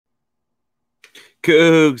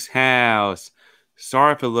Cougs house.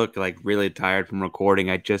 Sorry if I look like really tired from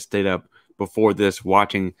recording. I just stayed up before this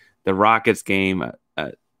watching the Rockets game.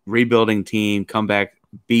 A rebuilding team come back,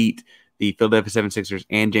 beat the Philadelphia 76ers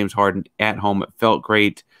and James Harden at home. It felt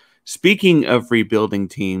great. Speaking of rebuilding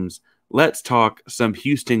teams, let's talk some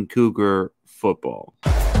Houston Cougar football.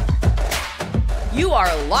 You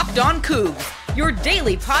are Locked On Coogs, your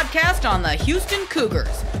daily podcast on the Houston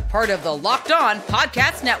Cougars, part of the Locked On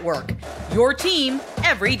Podcast Network, your team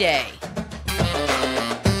every day.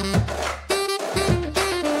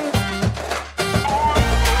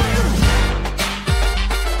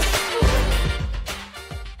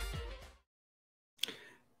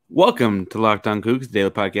 Welcome to Locked On Coogs, the daily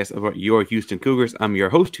podcast about your Houston Cougars. I'm your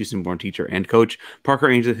host, Houston-born teacher and coach, Parker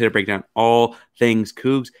Ainsworth, here to break down all things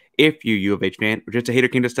Cougs. If you're a U of H fan or just a hater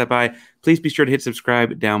king to stop by, please be sure to hit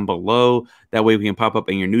subscribe down below. That way we can pop up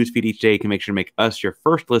in your newsfeed each day. You can make sure to make us your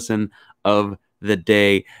first listen of the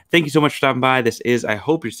day. Thank you so much for stopping by. I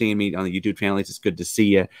hope you're seeing me on the YouTube channel. It's good to see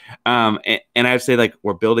you. And I'd say,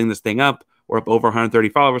 we're building this thing up. We're up over 130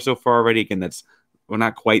 followers so far already. Again, we're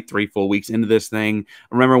not quite 3 full weeks into this thing.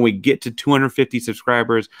 Remember, when we get to 250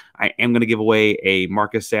 subscribers, I am going to give away a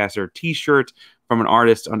Marcus Sasser t-shirt from an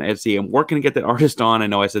artist on Etsy. I'm working to get that artist on. I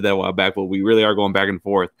know I said that a while back, but we really are going back and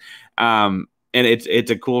forth. And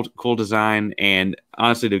it's a cool design. And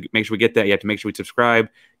honestly, to make sure we get that, you have to make sure we subscribe,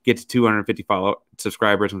 get to 250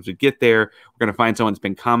 subscribers. Once we get there, we're going to find someone that's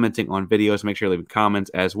been commenting on videos. Make sure you leave comments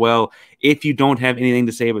as well. If you don't have anything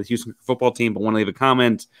to say about the Houston football team but want to leave a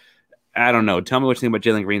comment, I don't know. Tell me what you think about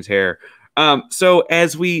Jalen Green's hair. So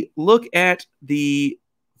as we look at the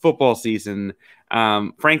football season,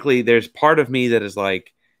 frankly, there's part of me that is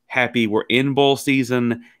happy we're in bowl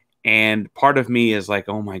season, and part of me is like,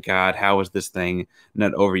 oh my God, how is this thing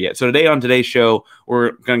not over yet? So today on today's show,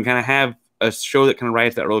 we're going to kind of have a show that kind of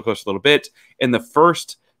rides that roller coaster a little bit. In the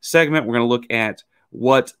first segment, we're going to look at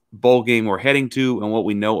what bowl game we're heading to and what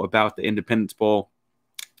we know about the Independence Bowl.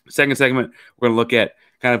 Second segment, we're going to look at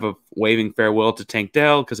kind of a waving farewell to Tank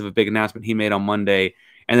Dell because of a big announcement he made on Monday.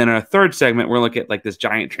 And then in our third segment, we're going to look at this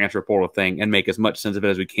giant transfer portal thing and make as much sense of it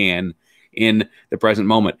as we can in the present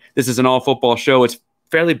moment. This is an all football show. It's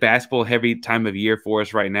fairly basketball heavy time of year for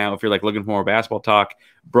us right now. If you're looking for more basketball talk,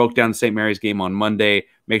 broke down the St. Mary's game on Monday.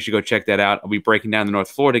 Make sure you go check that out. I'll be breaking down the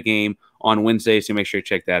North Florida game on Wednesday, so make sure you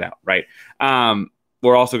check that out, right?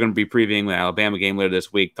 We're also going to be previewing the Alabama game later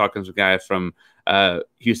this week, talking to some guys from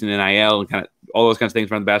Houston NIL and kind of all those kinds of things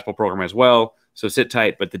around the basketball program as well. So sit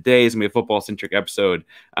tight. But today is going to be a football-centric episode.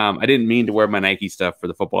 I didn't mean to wear my Nike stuff for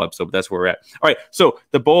the football episode, but that's where we're at. All right, so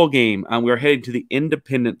the bowl game. We're heading to the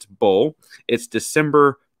Independence Bowl. It's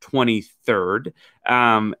December 23rd,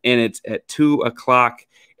 and it's at 2 o'clock,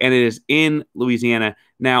 and it is in Louisiana.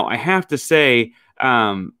 Now, I have to say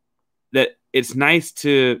that it's nice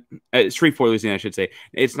to Shreveport, Louisiana, I should say.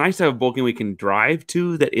 It's nice to have a bowl game we can drive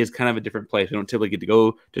to that is kind of a different place. We don't typically get to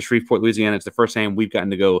go to Shreveport, Louisiana. It's the first time we've gotten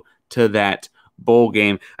to go to that bowl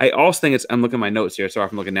game. I also think I'm looking at my notes here. Sorry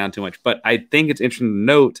if I'm looking down too much, but I think it's interesting to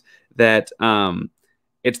note that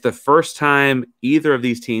it's the first time either of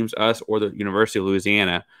these teams, us or the University of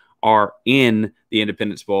Louisiana, are in the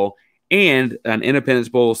Independence Bowl. And an Independence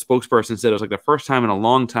Bowl spokesperson said it was the first time in a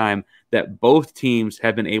long time that both teams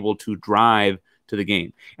have been able to drive to the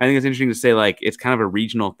game. I think it's interesting to say it's kind of a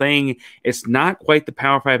regional thing. It's not quite the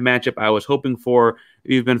Power 5 matchup I was hoping for.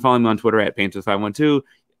 If you've been following me on Twitter at Paints512,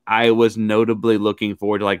 I was notably looking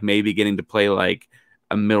forward to maybe getting to play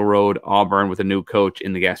a Mill Road Auburn with a new coach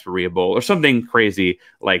in the Gasparilla Bowl or something crazy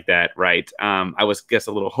like that, right? I was,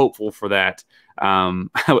 a little hopeful for that.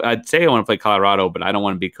 I'd say I want to play Colorado, but I don't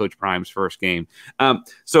want to be Coach Prime's first game.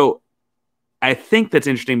 So I think that's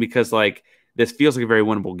interesting because this feels like a very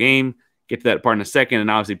winnable game. Get to that part in a second and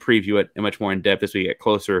obviously preview it in much more in depth as we get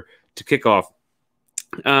closer to kickoff.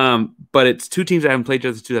 But it's two teams that haven't played each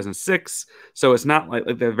other since 2006, so it's not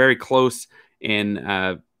they're very close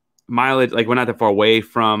in mileage. We're not that far away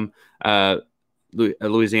from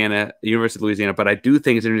Louisiana, University of Louisiana, but I do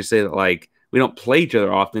think it's interesting to say that we don't play each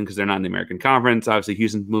other often because they're not in the American Conference. Obviously,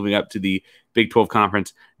 Houston's moving up to the Big 12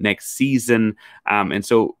 Conference next season. And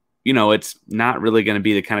so, it's not really going to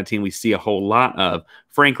be the kind of team we see a whole lot of.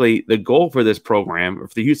 Frankly, the goal for this program, or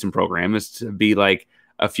for the Houston program, is to be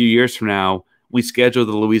a few years from now, we schedule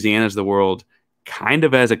the Louisianas of the world kind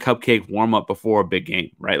of as a cupcake warm-up before a big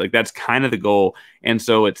game, right? That's kind of the goal. And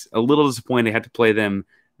so it's a little disappointing to have to play them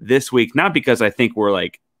this week, not because I think we're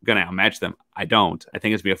going to outmatch them. I don't. I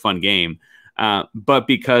think it's going to be a fun game. But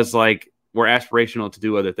because we're aspirational to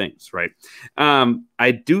do other things, right?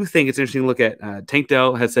 I do think it's interesting to look at Tank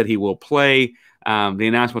Dell has said he will play. The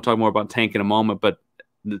announcement, we'll talk more about Tank in a moment, but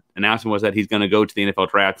the announcement was that he's going to go to the NFL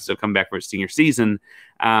draft, so come back for his senior season.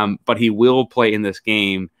 But he will play in this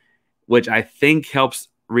game, which I think helps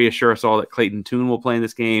reassure us all that Clayton Tune will play in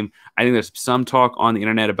this game. I think there's some talk on the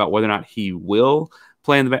internet about whether or not he will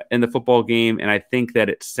play in the football game, and I think that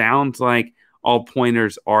it sounds like all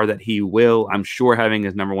pointers are that he will. I'm sure having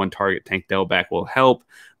his number one target, Tank Dell, back will help,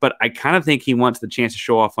 but I kind of think he wants the chance to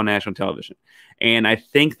show off on national television. And I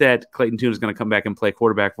think that Clayton Tune is going to come back and play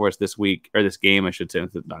quarterback for us this week, or this game, I should say,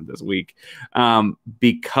 not this week,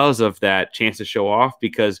 because of that chance to show off,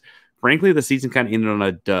 because frankly, the season kind of ended on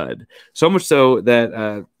a dud. So much so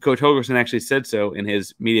that Coach Holgerson actually said so in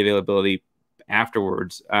his media availability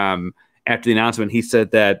afterwards. After the announcement, he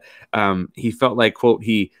said that he felt like, quote,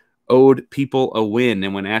 he owed people a win.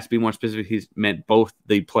 And when asked to be more specific, he meant both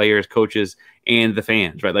the players, coaches, and the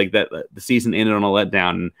fans, right? Like that the season ended on a letdown,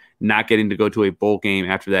 and not getting to go to a bowl game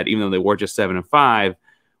after that, even though they were just 7-5,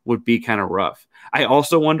 would be kind of rough. I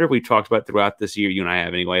also wonder, we talked about throughout this year, you and I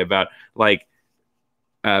have anyway, about like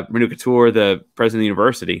Renew Couture, the president of the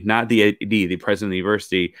university, not the AD, the president of the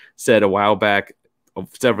university, said a while back,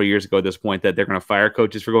 several years ago at this point, that they're going to fire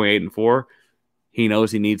coaches for going 8-4. He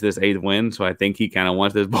knows he needs this 8th win, so I think he kind of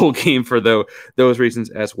wants this bowl game for those reasons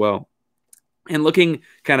as well. And looking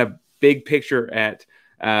kind of big picture at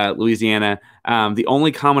Louisiana, the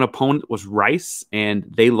only common opponent was Rice, and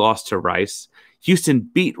they lost to Rice. Houston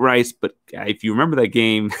beat Rice, but if you remember that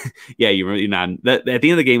game, yeah, you remember. At the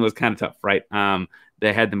end of the game, it was kind of tough, right?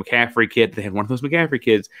 They had the McCaffrey kid. They had one of those McCaffrey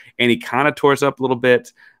kids, and he kind of tore us up a little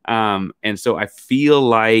bit. And so I feel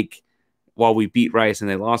like while we beat Rice and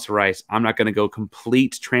they lost to Rice, I'm not going to go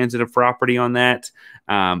complete transitive property on that.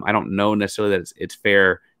 I don't know necessarily that it's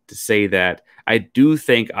fair to say that. I do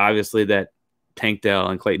think, obviously, that Tank Dell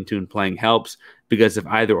and Clayton Tune playing helps, because if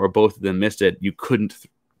either or both of them missed it, you couldn't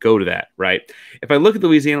go to that, right? If I look at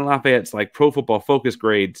Louisiana Lafayette's like Pro Football Focus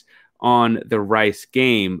grades on the Rice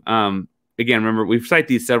game, again, remember, we've cited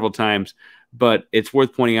these several times, but it's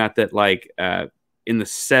worth pointing out that like in the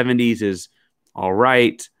 70s is all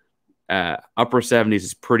right. Upper 70s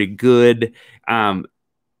is pretty good.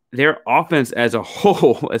 Their offense as a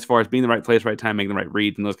whole, as far as being in the right place, right time, making the right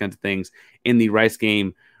reads and those kinds of things, in the Rice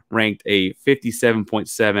game ranked a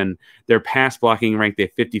 57.7. Their pass blocking ranked a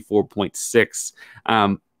 54.6.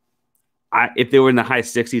 If they were in the high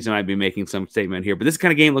 60s, I might be making some statement here. But this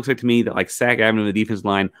kind of game looks like to me that like Sac Avenue, the defense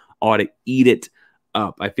line, ought to eat it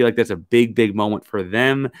up. I feel like that's a big, big moment for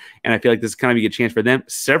them. And I feel like this is kind of a good chance for them.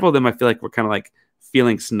 Several of them, I feel like, were kind of like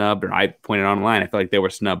feeling snubbed, or I pointed online, I feel like they were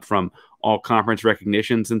snubbed from all conference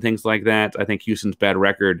recognitions and things like that. I think Houston's bad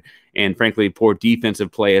record and, frankly, poor defensive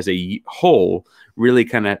play as a whole really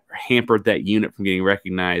kind of hampered that unit from getting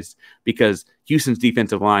recognized, because Houston's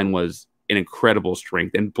defensive line was an incredible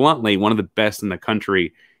strength and bluntly one of the best in the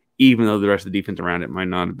country, even though the rest of the defense around it might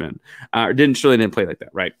not have been. Didn't play like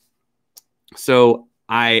that, right? So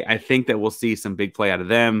I think that we'll see some big play out of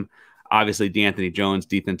them. Obviously, DeAnthony Jones,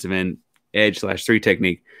 defensive end, edge/3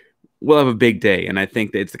 technique, will have a big day, and I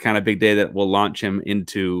think that it's the kind of big day that will launch him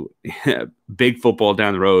into big football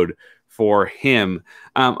down the road for him.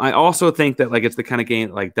 I also think that like it's the kind of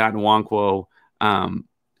game like Dot Nwankwo,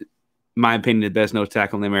 my opinion, the best nose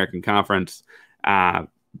tackle in the American Conference,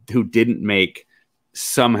 who did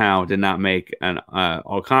not make an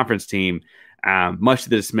all-conference team, much to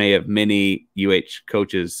the dismay of many UH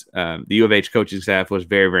coaches. The U of H coaching staff was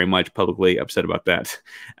very, very much publicly upset about that.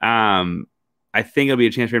 I think it'll be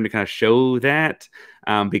a chance for him to kind of show that,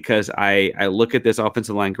 because I look at this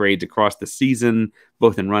offensive line grades across the season,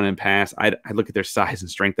 both in run and pass. I look at their size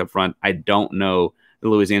and strength up front. I don't know that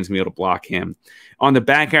Louisiana's going to be able to block him. On the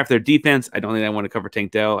back half of their defense, I don't think I want to cover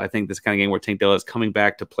Tank Dell. I think this kind of game where Tank Dell is coming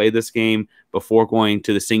back to play this game before going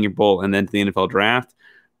to the Senior Bowl and then to the NFL Draft,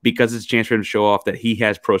 because it's a chance for him to show off that he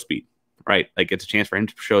has pro speed, right? Like it's a chance for him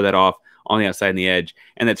to show that off on the outside and the edge.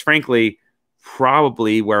 And that's frankly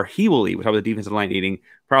probably where he will eat, with how the defensive line eating,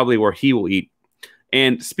 probably where he will eat.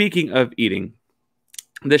 And speaking of eating,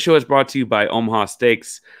 this show is brought to you by Omaha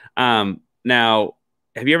Steaks. Now,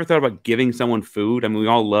 have you ever thought about giving someone food? I mean, we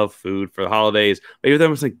all love food for the holidays, but you ever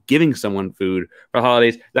thought about like giving someone food for the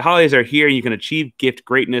holidays? The holidays are here, and you can achieve gift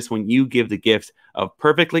greatness when you give the gift of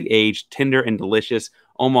perfectly aged, tender, and delicious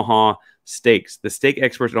Omaha Steaks. The steak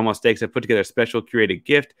experts at Omaha Steaks have put together special curated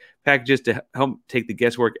gift packages to help take the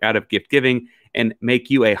guesswork out of gift giving and make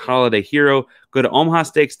you a holiday hero. Go to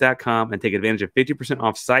omahasteaks.com and take advantage of 50%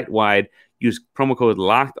 off site-wide. Use promo code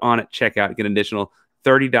LOCKEDON at checkout. Get an additional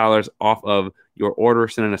 $30 off of your order.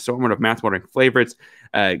 Send an assortment of mouth-watering flavors,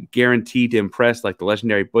 guaranteed to impress, like the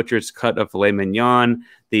legendary Butcher's cut of filet mignon,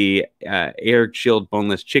 the air-chilled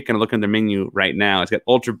boneless chicken. Look at the menu right now. It's got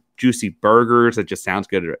ultra juicy burgers. That just sounds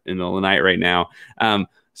good in the middle of the night right now.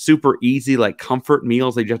 Super easy, like comfort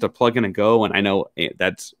meals that you have to plug in and go. And I know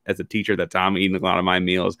that's, as a teacher, that's how I'm eating a lot of my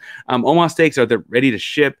meals. Omaha Steaks are ready to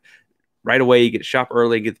ship right away. You get to shop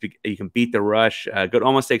early. You can beat the rush. Go to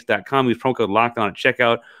omahasteaks.com. Use promo code Locked On at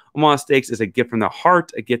checkout. Omaha Steaks is a gift from the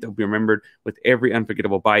heart, a gift that will be remembered with every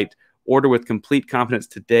unforgettable bite. Order with complete confidence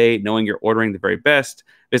today, knowing you're ordering the very best.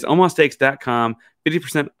 Visit omahasteaks.com.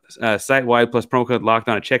 50% site-wide plus promo code Locked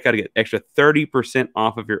On at checkout to get extra 30%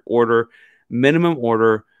 off of your order. Minimum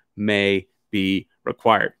order may be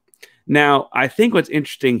required. Now, I think what's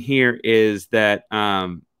interesting here is that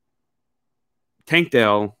Tank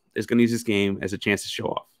Dell is going to use this game as a chance to show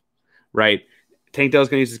off, right? Tank Dell is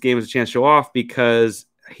going to use this game as a chance to show off because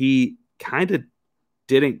he kind of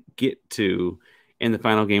didn't get to in the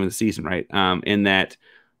final game of the season, right? In that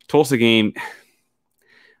Tulsa game,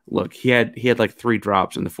 look, he had like 3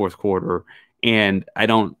 drops in the fourth quarter, and I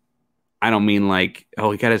don't mean like,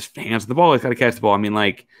 oh, he got his hands on the ball, he's got to catch the ball. I mean,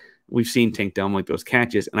 like, we've seen Tank Dell make those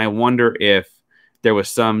catches, and I wonder if there was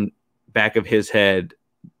some back of his head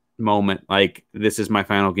moment, like, this is my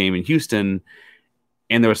final game in Houston,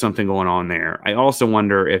 and there was something going on there. I also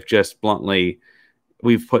wonder if, just bluntly,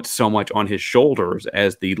 we've put so much on his shoulders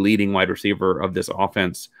as the leading wide receiver of this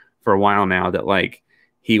offense for a while now that, like,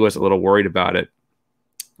 he was a little worried about it.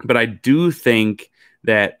 But I do think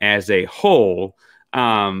that as a whole,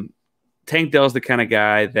 Tank Dell's the kind of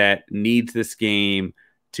guy that needs this game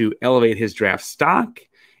to elevate his draft stock,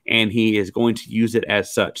 and he is going to use it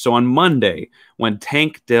as such. So on Monday, when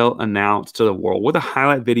Tank Dell announced to the world with a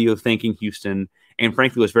highlight video thanking Houston, and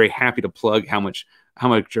frankly was very happy to plug how much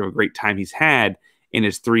of a great time he's had in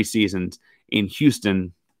his 3 seasons in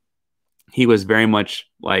Houston, he was very much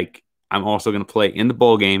like, I'm also going to play in the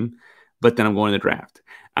bowl game, but then I'm going to the draft.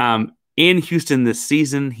 In Houston this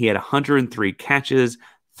season, he had 103 catches,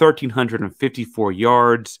 1,354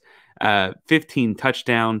 yards, 15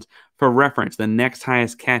 touchdowns. For reference, the next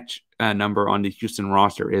highest catch number on the Houston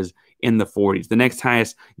roster is in the 40s. The next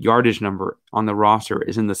highest yardage number on the roster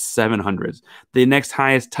is in the 700s. The next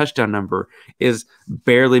highest touchdown number is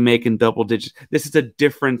barely making double digits. This is a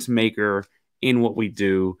difference maker in what we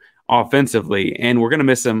do offensively, and we're going to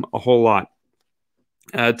miss him a whole lot.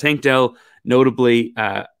 Tank Dell notably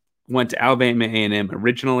went to Alabama A&M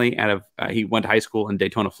originally. He went to high school in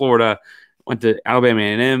Daytona, Florida. Went to Alabama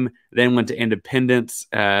A&M, then went to Independence,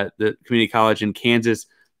 the community college in Kansas,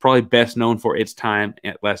 probably best known for its time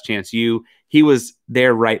at Last Chance U. He was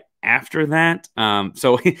there right after that.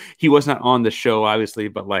 So he was not on the show, obviously,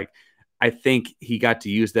 but like, I think he got to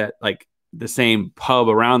use that, like, the same pub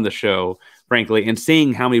around the show, frankly, and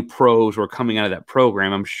seeing how many pros were coming out of that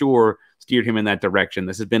program, I'm sure steered him in that direction.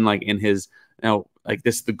 This has been like in his, like,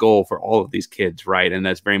 this is the goal for all of these kids, right? And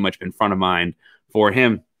that's very much been front of mind for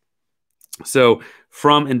him. So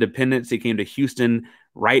from Independence, he came to Houston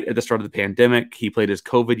right at the start of the pandemic. He played his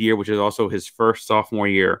COVID year, which is also his first sophomore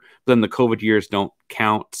year. But then the COVID years don't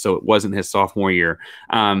count, so it wasn't his sophomore year.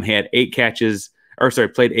 He had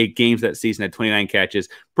played 8 games that season, had 29 catches.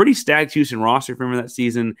 Pretty stacked Houston roster for him that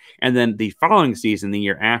season. And then the following season, the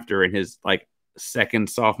year after, in his like second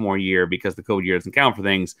sophomore year, because the COVID year doesn't count for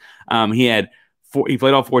things, he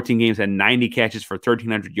played all 14 games, had 90 catches for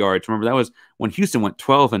 1,300 yards. Remember, that was when Houston went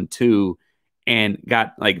 12-2 and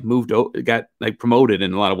got promoted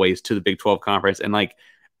in a lot of ways to the Big 12 conference. And like,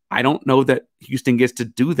 I don't know that Houston gets to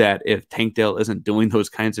do that if Tank Dell isn't doing those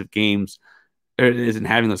kinds of games, or isn't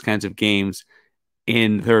having those kinds of games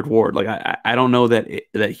in Third Ward. Like, I don't know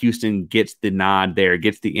that Houston gets the nod there,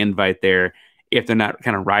 gets the invite there, if they're not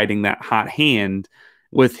kind of riding that hot hand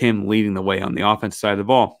with him leading the way on the offensive side of the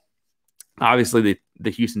ball. Obviously, the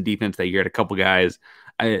Houston defense that year had a couple guys,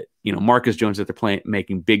 Marcus Jones, that they're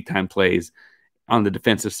making big time plays on the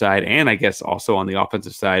defensive side, and I guess also on the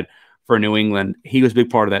offensive side for New England. He was a big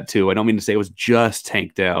part of that too. I don't mean to say it was just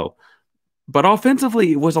Tank Dell, but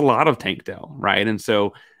offensively it was a lot of Tank Dell, right? And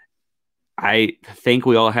so I think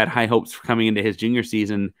we all had high hopes for coming into his junior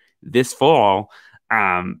season this fall,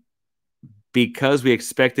 because we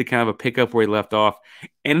expected kind of a pickup where he left off.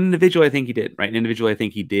 And individually, I think he did, right? Individually, I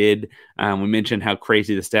think he did. We mentioned how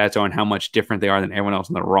crazy the stats are and how much different they are than everyone else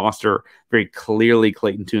on the roster. Very clearly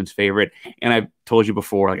Clayton Tune's favorite. And I've told you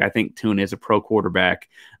before, like, I think Tune is a pro quarterback,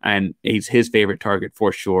 and he's his favorite target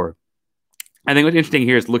for sure. I think what's interesting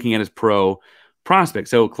here is looking at his pro prospects.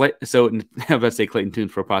 So let's say Clayton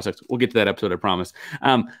Tune's pro prospects. We'll get to that episode, I promise.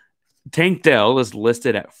 Tank Dell is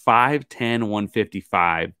listed at 5'10",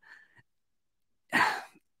 155.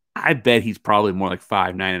 I bet he's probably more like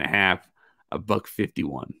 5'9.5", a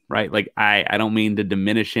 $151, right? Like I don't mean to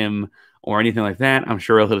diminish him or anything like that. I'm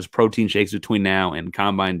sure he'll hit his protein shakes between now and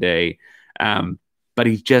combine day. But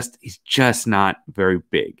he's just not very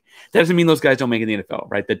big. That doesn't mean those guys don't make it in the NFL,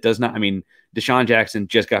 right? That does not. I mean, Deshaun Jackson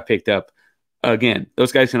just got picked up. Again,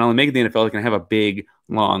 those guys can only make it in the NFL. They can have a big,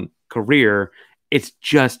 long career. It's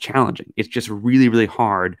just challenging. It's just really, really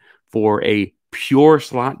hard for a pure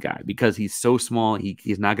slot guy because he's so small.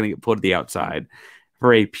 He's not going to get put to the outside.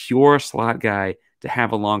 For a pure slot guy to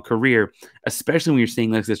have a long career, especially when you're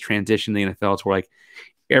seeing like this transition in the NFL to where like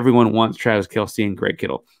everyone wants Travis Kelce and Greg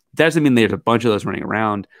Kittle. That doesn't mean there's a bunch of those running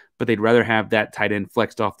around, but they'd rather have that tight end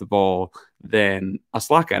flexed off the ball than a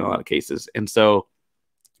slot guy in a lot of cases. And so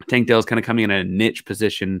Tank Dell's kind of coming in a niche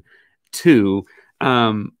position too.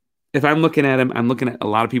 If I'm looking at him, I'm looking at a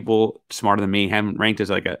lot of people smarter than me, haven't ranked as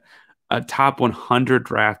like a top 100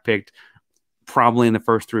 draft pick, probably in the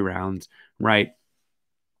first 3 rounds, right?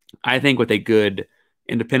 I think with a good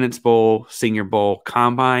Independence Bowl, Senior Bowl,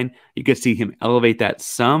 Combine, you could see him elevate that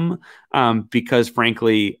some because,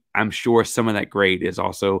 frankly, I'm sure some of that grade is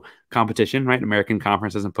also competition, right? American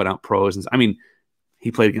Conference doesn't put out pros. I mean,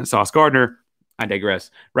 he played against Sauce Gardner. I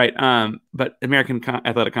digress, right? But American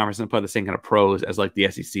Athletic Conference doesn't put out the same kind of pros as like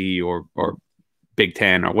the SEC or Big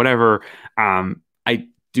Ten or whatever. I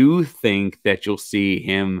do think that you'll see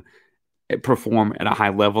him perform at a high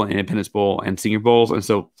level in Independence Bowl and Senior Bowls, and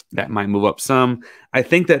so that might move up some. I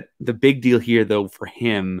think that the big deal here, though, for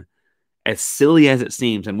him, as silly as it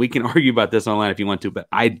seems, and we can argue about this online if you want to, but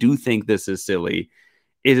I do think this is silly,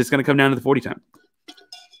 is it's going to come down to the 40 time,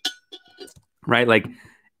 right? Like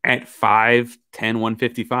at 5'10",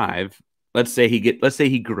 155, let's say he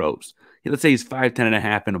grows. Let's say he's 5'10 and a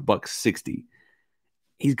half and a $160.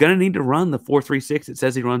 He's going to need to run the 4.36 it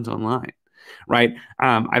says he runs online. Right.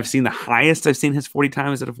 I've seen the highest I've seen his 40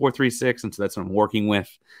 times at a 4.36. And so that's what I'm working with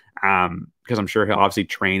because I'm sure he'll obviously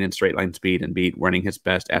train in straight line speed and be running his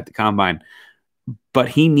best at the combine. But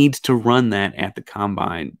he needs to run that at the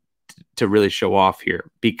combine to really show off here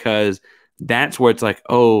because that's where it's like,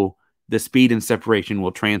 oh, the speed and separation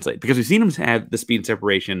will translate because we've seen him have the speed and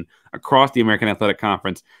separation across the American Athletic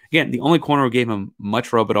Conference. Again, the only corner who gave him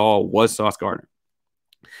much rub at all was Sauce Gardner.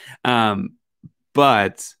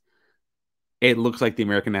 But it looks like the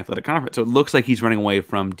American Athletic Conference. So it looks like he's running away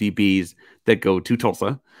from DBs that go to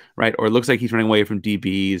Tulsa, right? Or it looks like he's running away from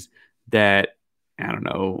DBs that, I don't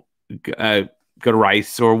know, go to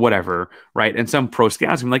Rice or whatever, right? And some pro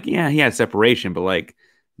scouts are like, yeah, he has separation, but like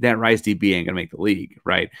that Rice DB ain't going to make the league,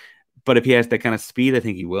 right? But if he has that kind of speed, I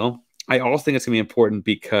think he will. I also think it's going to be important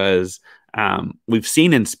because we've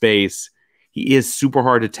seen in space, he is super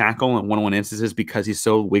hard to tackle in one-on-one instances because he's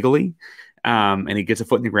so wiggly. And he gets a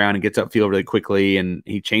foot in the ground and gets upfield really quickly, and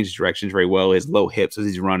he changes directions very well. His low hips as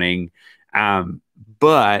he's running.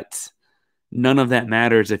 But none of that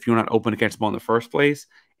matters if you're not open to catch the ball in the first place.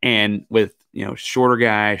 And with, shorter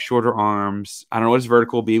guy, shorter arms, I don't know what his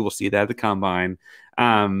vertical will be. We'll see that at the combine.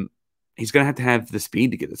 He's going to have the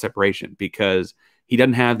speed to get the separation because he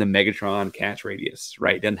doesn't have the Megatron catch radius,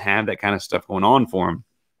 right? Doesn't have that kind of stuff going on for him.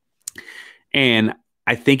 And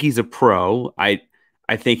I think he's a pro. I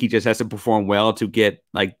think he just has to perform well to get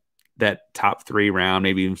like that top 3 round,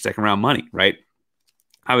 maybe even second round money, right?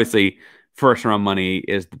 Obviously, first round money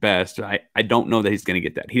is the best. I don't know that he's going to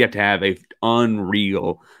get that. He'd have to have a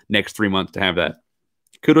unreal next 3 months to have that.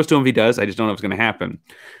 Kudos to him if he does. I just don't know if it's going to happen.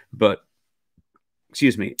 But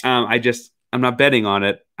excuse me, I'm not betting on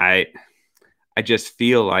it. I just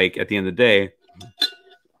feel like at the end of the day,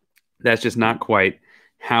 that's just not quite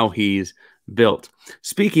how he's built.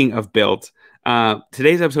 Speaking of built,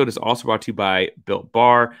 today's episode is also brought to you by Built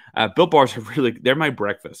Bar. Built Bars are they're my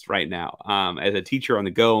breakfast right now. As a teacher on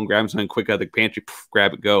the go and grabbing something quick out of the pantry,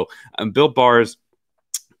 grab it, go. Built Bars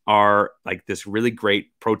are like this really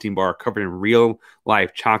great protein bar covered in real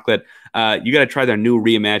life chocolate. You got to try their new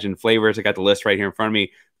reimagined flavors. I got the list right here in front of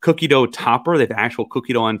me. Cookie dough topper. They have actual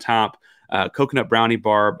cookie dough on top. Coconut brownie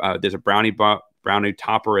bar. There's a brownie brownie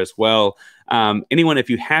topper as well. Anyone, if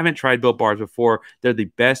you haven't tried Built Bars before, they're the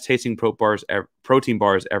best tasting protein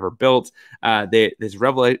bars ever built. This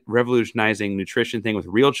revolutionizing nutrition thing with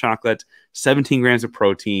real chocolate, 17 grams of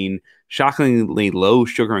protein, shockingly low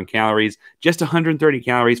sugar and calories, just 130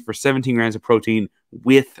 calories for 17 grams of protein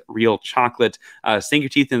with real chocolate. Sink your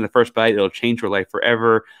teeth in the first bite. It'll change your life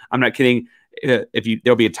forever. I'm not kidding.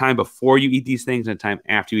 There'll be a time before you eat these things and a time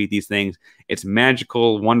after you eat these things. It's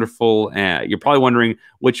magical, wonderful. You're probably wondering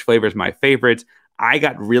which flavor is my favorite. I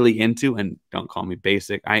got really into, and don't call me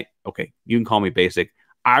basic. You can call me basic.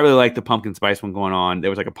 I really like the pumpkin spice one going on.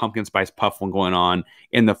 There was like a pumpkin spice puff one going on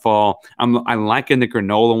in the fall. I'm liking the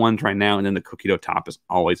granola ones right now, and then the cookie dough top is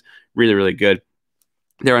always really, really good.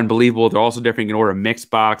 They're unbelievable. They're also different. You can order a mix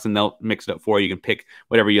box, and they'll mix it up for you. You can pick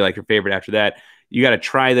whatever you like your favorite after that. You got to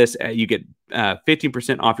try this. You get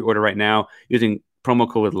 15% off your order right now using promo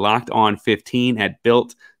code LOCKEDON15 at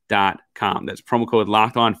built.com. That's promo code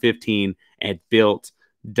LOCKEDON15 at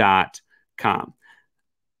built.com.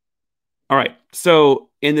 All right. So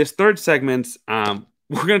in this third segment,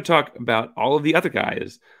 we're going to talk about all of the other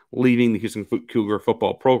guys leaving the Houston Cougar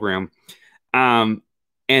football program. And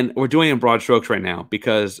we're doing it in broad strokes right now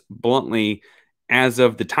because, bluntly, as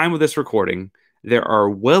of the time of this recording, there are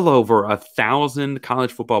well over 1,000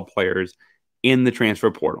 college football players in the transfer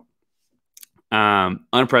portal.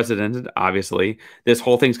 Unprecedented, obviously. This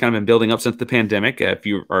whole thing's kind of been building up since the pandemic. If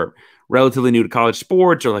you are relatively new to college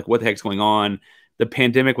sports or like what the heck's going on, the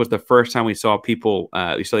pandemic was the first time we saw people,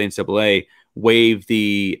 we saw the NCAA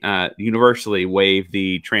universally waive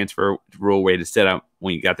the transfer rule where to set up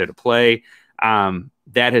when you got there to play.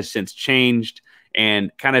 That has since changed,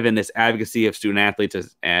 and kind of in this advocacy of student athletes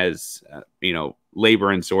as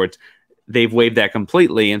labor and sorts, they've waived that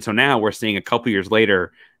completely. And so now we're seeing a couple years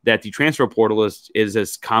later that the transfer portal is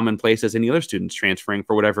as commonplace as any other students transferring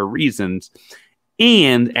for whatever reasons.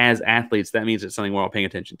 And as athletes, that means it's something we're all paying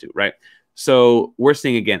attention to, right? So we're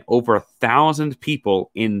seeing, again, over 1,000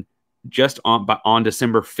 people in just on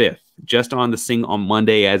December 5th, just on the thing on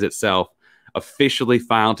Monday as itself, officially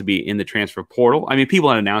filed to be in the transfer portal. I mean, people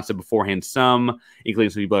had announced it beforehand, some, including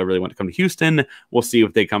some people that really want to come to Houston. We'll see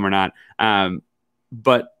if they come or not.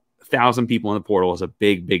 But 1,000 people in the portal is a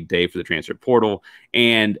big, big day for the transfer portal.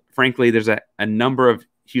 And frankly, there's a number of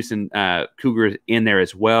Houston Cougars in there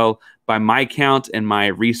as well. By my count and my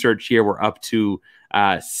research here, we're up to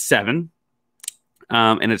 7.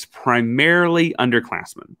 And it's primarily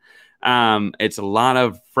underclassmen. It's a lot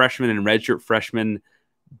of freshmen and redshirt freshmen,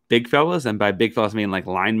 big fellas, and by big fellas I mean like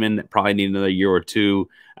linemen that probably need another year or two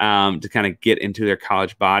to kind of get into their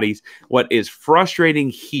college bodies. What is frustrating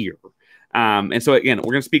here, and so again,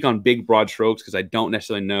 we're going to speak on big broad strokes because I don't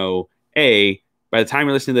necessarily know. By the time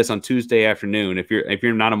you're listening to this on Tuesday afternoon, if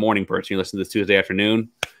you're not a morning person, you listen to this Tuesday afternoon,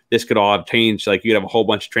 this could all have changed. Like you could have a whole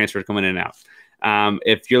bunch of transfers coming in and out.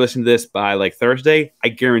 If you're listening to this by like Thursday, I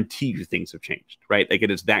guarantee you things have changed, right? Like it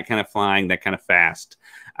is that kind of flying, that kind of fast.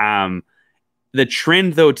 The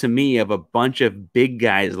trend, though, to me, of a bunch of big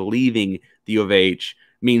guys leaving the U of H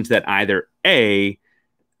means that either A,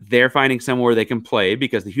 they're finding somewhere they can play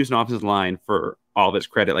because the Houston offensive line, for all of its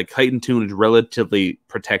credit, like Clayton Tune is relatively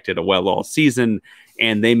protected well all season,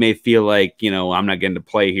 and they may feel like, I'm not getting to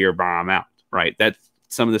play here, but I'm out, right? That's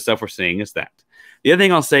some of the stuff we're seeing is that. The other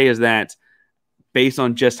thing I'll say is that based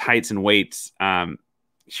on just heights and weights,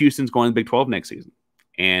 Houston's going to the Big 12 next season,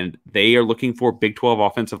 and they are looking for Big 12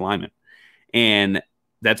 offensive linemen. And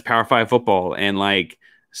that's Power 5 football. And like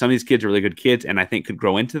some of these kids are really good kids and I think could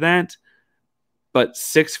grow into that. But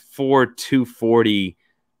 6'4", 240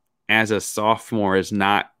 as a sophomore is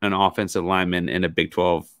not an offensive lineman in a Big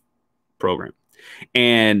 12 program.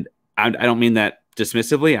 And I don't mean that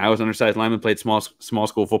dismissively. I was an undersized lineman, played small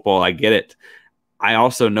school football. I get it. I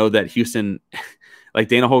also know that Houston, like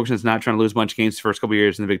Dana Holgerson's not trying to lose a bunch of games the first couple of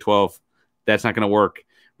years in the Big 12. That's not going to work.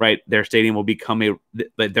 Right, their stadium will become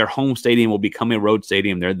their home stadium will become a road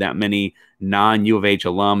stadium. There are that many non-U of H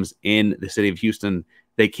alums in the city of Houston.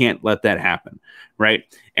 They can't let that happen, right?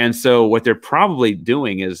 And so what they're probably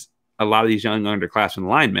doing is a lot of these young underclassmen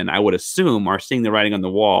linemen, I would assume, are seeing the writing on the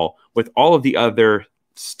wall with all of the other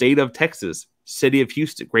state of Texas, city of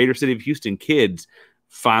Houston, greater city of Houston kids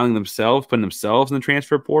putting themselves in the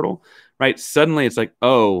transfer portal, right? Suddenly it's like,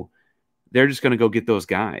 oh, they're just going to go get those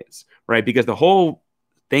guys, right? Because the whole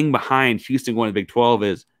thing behind Houston going to Big 12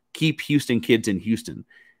 is keep Houston kids in Houston.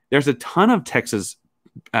 There's a ton of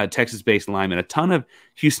Texas-based linemen, a ton of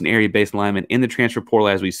Houston area-based linemen in the transfer portal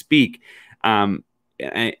as we speak. And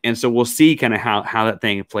so we'll see kind of how that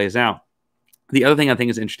thing plays out. The other thing I think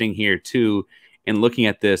is interesting here too, in looking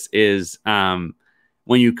at this is when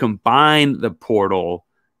you combine the portal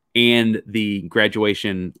and the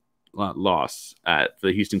graduation loss for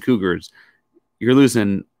the Houston Cougars, you're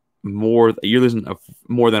losing more than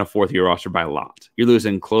a fourth-year roster by a lot. You're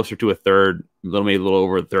losing closer to a third, maybe a little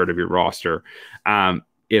over a third of your roster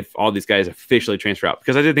if all these guys officially transfer out.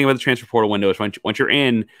 Because I did think about the transfer portal window is once you're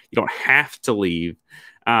in, you don't have to leave.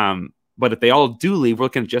 But if they all do leave, we're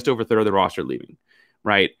looking at just over a third of the roster leaving,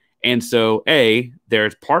 right? And so,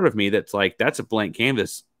 there's part of me that's like, that's a blank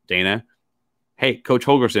canvas, Dana. Hey, Coach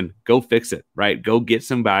Holgerson, go fix it, right? Go get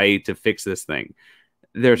somebody to fix this thing.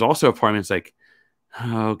 There's also a part of me that's like,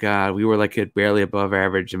 Oh God, we were like a barely above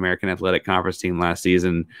average American Athletic Conference team last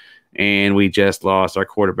season, and we just lost our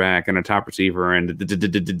quarterback and our top receiver and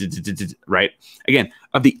right. Again,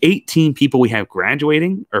 of the 18 people we have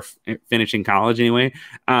graduating or finishing college anyway,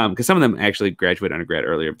 because some of them actually graduated undergrad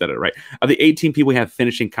earlier, but right. Of the 18 people we have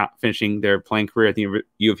finishing their playing career at the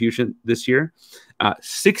U of Houston this year,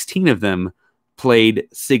 16 of them played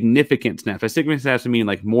significant snaps. By significant snaps, I mean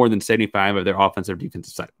like more than 75 of their offensive or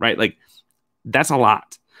defensive side, right? Like that's a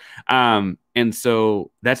lot. And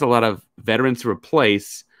so that's a lot of veterans to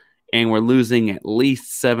replace, and we're losing at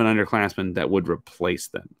least 7 underclassmen that would replace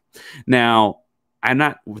them. Now, I'm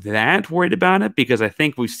not that worried about it because I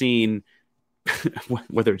think we've seen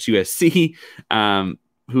whether it's USC,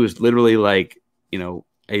 who is literally like,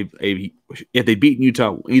 if they beat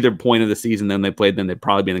Utah either point of the season, then they played them, they'd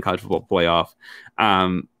probably be in the college football playoff.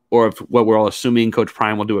 Or if what we're all assuming Coach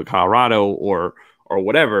Prime will do at Colorado or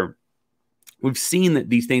whatever. We've seen that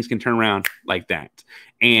these things can turn around like that.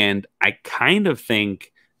 And I kind of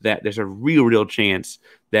think that there's a real chance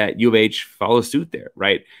that U of H follows suit there,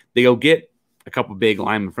 right? They go get a couple big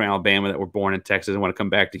linemen from Alabama that were born in Texas and want to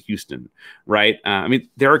come back to Houston, right? I mean,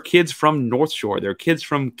 there are kids from North Shore. There are kids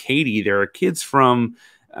from Katy. There are kids from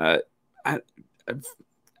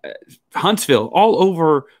Huntsville, all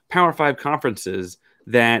over Power 5 conferences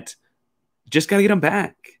that just got to get them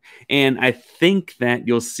back. And I think that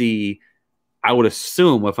you'll see, I would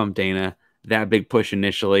assume, if I'm Dana, that big push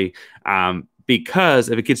initially, because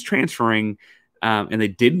if a kid's transferring and they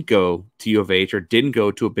didn't go to U of H or didn't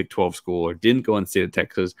go to a Big 12 school or didn't go in the state of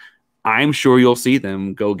Texas, I'm sure you'll see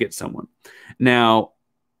them go get someone. Now,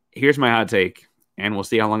 here's my hot take, and we'll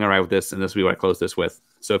see how long I ride with this, and this will be what I close this with.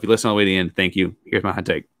 So if you listen all the way to the end, thank you. Here's my hot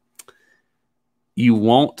take. You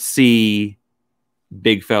won't see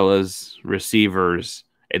big fellas, receivers,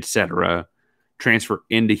 etc., transfer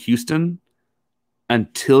into Houston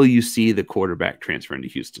until you see the quarterback transfer into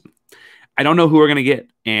Houston. I don't know who we're going to get.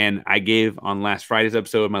 And I gave on last Friday's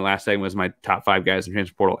episode, my last segment was my top 5 guys in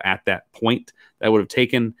transfer portal at that point that I would have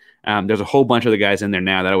taken. There's a whole bunch of the guys in there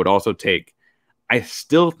now that I would also take. I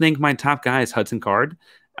still think my top guy is Hudson Card.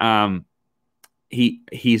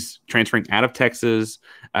 He's transferring out of Texas,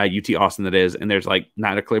 UT Austin that is, and there's like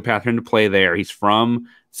not a clear path for him to play there. He's from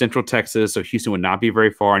Central Texas, so Houston would not be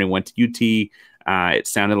very far, and he went to UT. It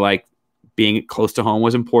sounded like being close to home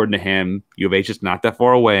was important to him. U of H is not that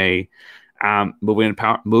far away. Moving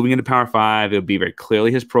into Power 5, it would be very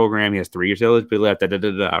clearly his program. He has 3 years eligibility left.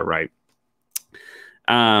 Right.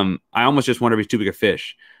 I almost just wonder if he's too big a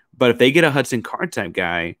fish. But if they get a Hudson Card type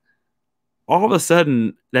guy, all of a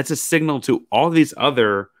sudden that's a signal to all these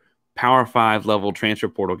other Power 5 level transfer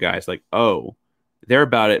portal guys. Like, oh, they're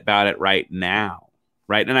about it right now.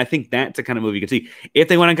 Right. And I think that's the kind of move you can see. If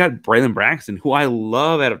they went and got Braylon Braxton, who I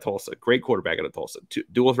love out of Tulsa, great quarterback out of Tulsa,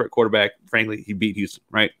 dual threat quarterback. Frankly, he beat Houston.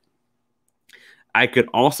 Right. I could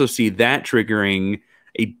also see that triggering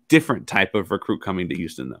a different type of recruit coming to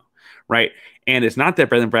Houston, though. Right. And it's not that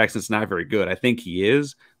Braylon Braxton's not very good. I think he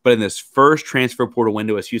is. But in this first transfer portal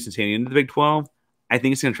window as Houston's heading into the Big 12, I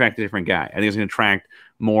think it's going to attract a different guy. I think it's going to attract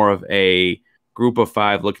more of a group of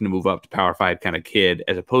 5 looking to move up to Power 5 kind of kid,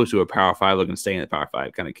 as opposed to a Power 5 looking to stay in the Power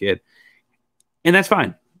 5 kind of kid. And that's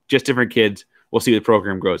fine. Just different kids. We'll see the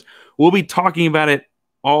program grows. We'll be talking about it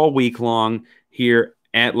all week long here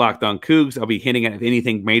at Locked On Coogs. I'll be hitting at if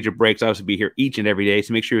anything major breaks. I'll also be here each and every day.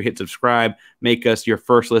 So make sure you hit subscribe. Make us your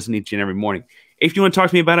first listen each and every morning. If you want to talk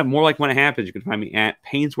to me about it more like when it happens, you can find me at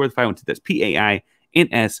Painsworth512. That's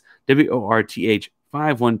PAINSWORTH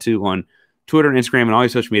 512 on Twitter and Instagram and all your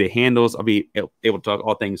social media handles. I'll be able to talk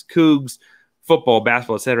all things Cougs, football,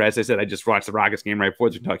 basketball, etc. As I said, I just watched the Rockets game right before.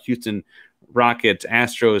 We can talk Houston, Rockets,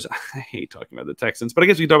 Astros. I hate talking about the Texans, but I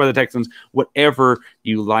guess we can talk about the Texans, whatever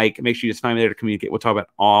you like. Make sure you just find me there to communicate. We'll talk about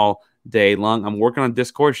all day long. I'm working on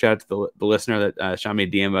Discord. Shout out to the listener that shot me a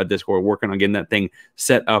DM about Discord. Working on getting that thing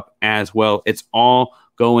set up as well. It's all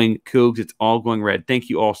going Cougs. It's all going red. Thank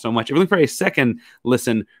you all so much. If you're looking for a second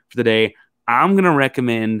listen for the day, I'm going to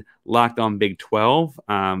recommend Locked On Big 12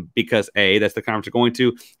 because A, that's the conference we're going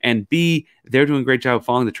to, and B, they're doing a great job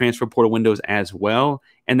following the transfer portal windows as well.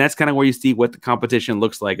 And that's kind of where you see what the competition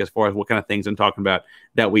looks like as far as what kind of things I'm talking about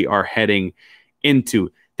that we are heading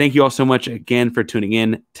into. Thank you all so much again for tuning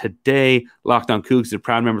in today. Locked On Cougs is a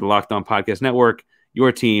proud member of the Locked On Podcast Network,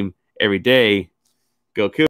 your team every day. Go Cougs.